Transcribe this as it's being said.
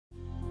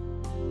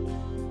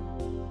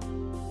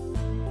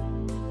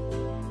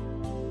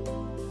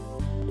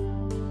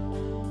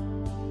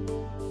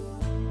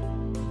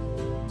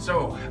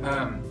So,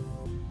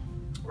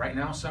 right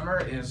now,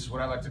 summer is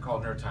what I like to call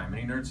nerd time.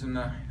 Any nerds in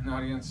the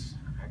audience?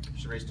 I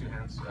should raise 2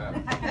 hands.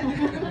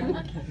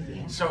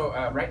 So,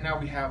 right now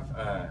we have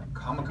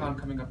ComicCon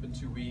coming up in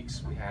 2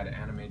 weeks. We had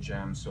Anime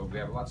Jam, so we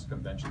have lots of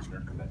conventions,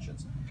 nerd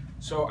conventions.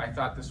 So I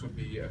thought this would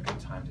be a good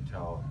time to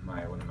tell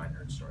one of my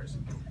nerd stories.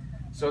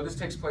 So this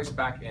takes place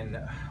back in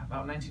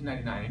about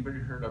 1999. Anybody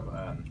heard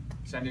of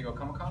San Diego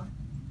Comic-Con?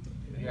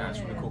 Yeah, it's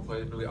a really cool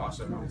place, really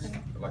awesome. It's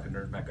like a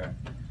nerd mecca.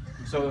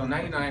 So in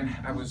 '99,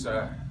 I was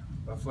a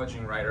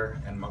fledgling writer,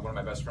 and one of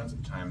my best friends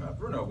at the time,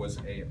 Bruno, was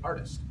an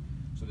artist.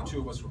 So the 2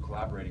 of us were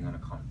collaborating on a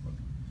comic book.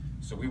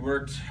 So we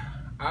worked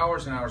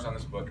hours and hours on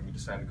this book, and we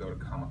decided to go to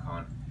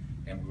Comic-Con,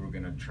 and we were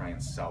going to try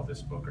and sell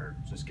this book or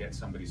just get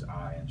somebody's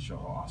eye and show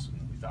how awesome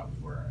we thought we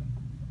were. And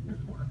we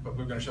weren't, but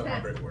we were going to show them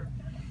how great we were.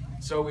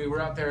 So we were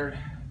out there,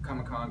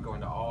 Comic-Con,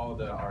 going to all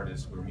the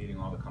artists. We were meeting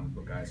all the comic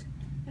book guys.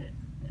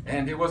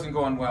 And it wasn't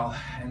going well.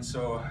 And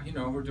so, you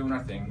know, we're doing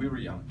our thing. We were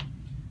young.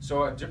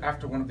 So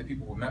after one of the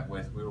people we met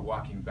with, we were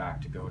walking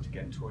back to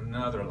get into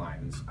another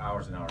line. It's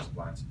hours and hours of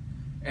lines.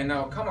 And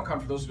now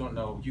Comic-Con, for those who don't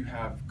know, you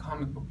have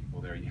comic book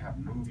people there, you have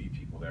movie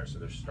people there. So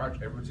there's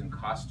everyone's in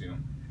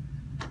costume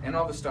and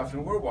all this stuff.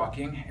 And we're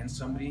walking, and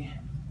somebody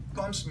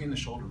bumps me in the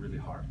shoulder really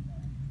hard.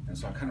 And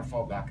so I kind of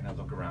fall back and I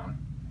look around.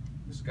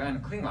 There's a guy in a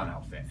Klingon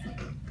outfit.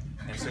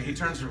 And so he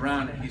turns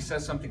around and he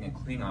says something in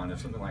Klingon, or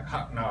something like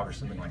hot nog or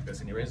something like this,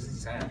 and he raises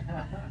his hand.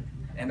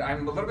 And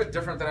I'm a little bit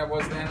different than I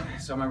was then,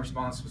 so my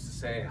response was to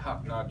say,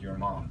 hot nog your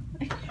mom.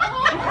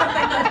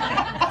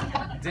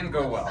 Didn't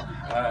go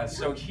well.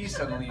 So he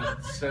suddenly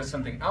says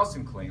something else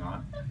in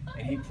Klingon,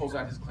 and he pulls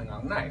out his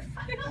Klingon knife.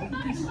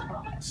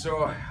 So,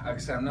 like I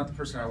said, I'm not the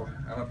person,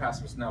 I'm a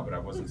pacifist now, but I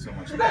wasn't so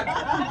much then.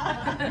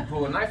 He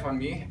pulled a knife on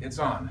me, it's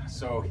on.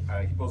 So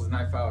he pulls his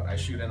knife out, I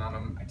shoot in on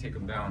him, I take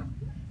him down.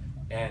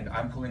 And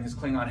I'm pulling his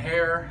Klingon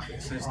hair,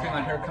 so his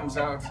Klingon hair comes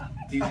out.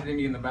 He's hitting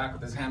me in the back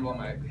with his handle,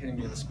 hitting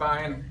me in the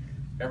spine.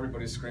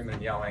 Everybody's screaming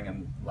and yelling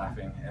and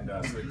laughing, and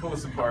so they pull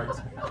us apart,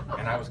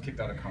 and I was kicked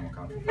out of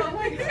Comic-Con.